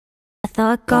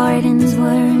thought gardens were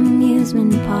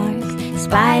amusement parks,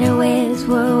 spider webs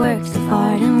were works of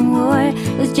art, and war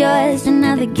was just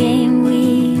another game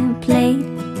we played.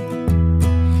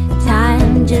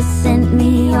 Time just sent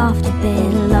me off to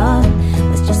bed. Love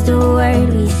was just a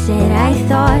word we said. I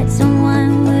thought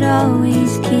someone would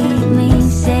always keep me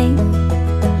safe,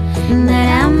 and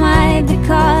that I might be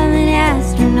called an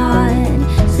astronaut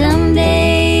someday.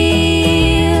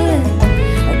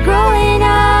 Growing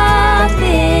up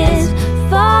is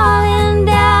falling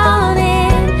down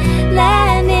and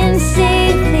landing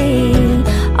safely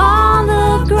on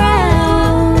the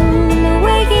ground.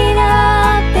 Waking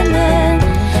up in the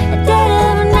dead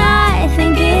of night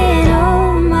thinking,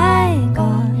 oh my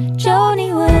God, Joni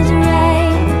was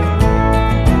right.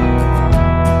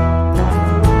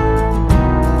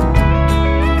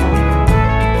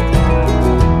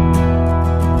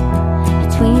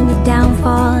 Between the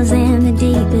downfalls and the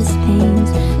deepest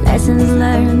pains, lessons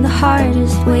learned the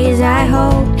hardest ways, I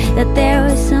hoped that there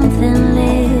was something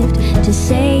left to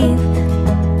save.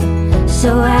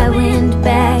 So I went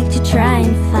back to try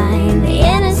and find the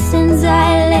innocence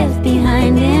I left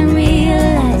behind, and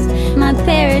realized my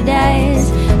paradise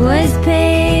was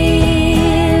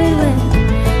paved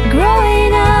with.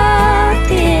 Growing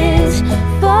up is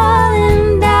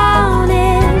falling down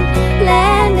and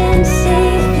landing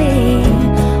safely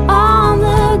on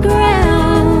the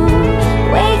ground.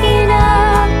 Waking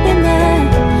up in the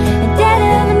dead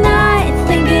of night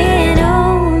thinking,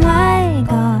 oh my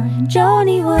God,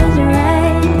 Joni was right.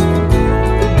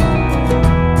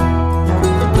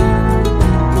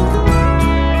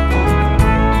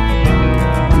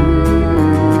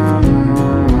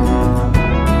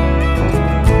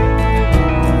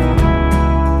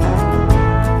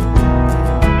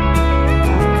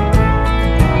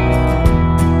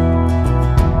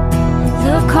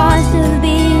 The cost of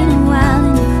being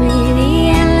wild and free, the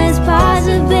endless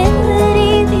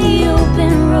possibility, the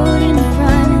open road in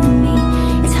front of me,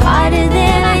 it's harder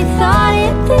than I thought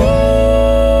it'd be.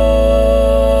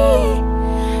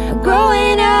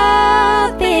 Growing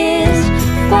up is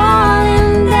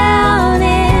falling down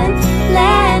and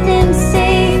landing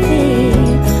safely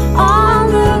on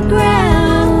the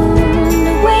ground.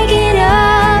 Waking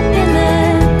up in the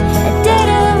dead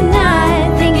of night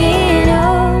thinking,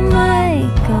 oh my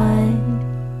God,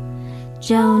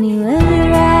 Joni was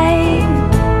right.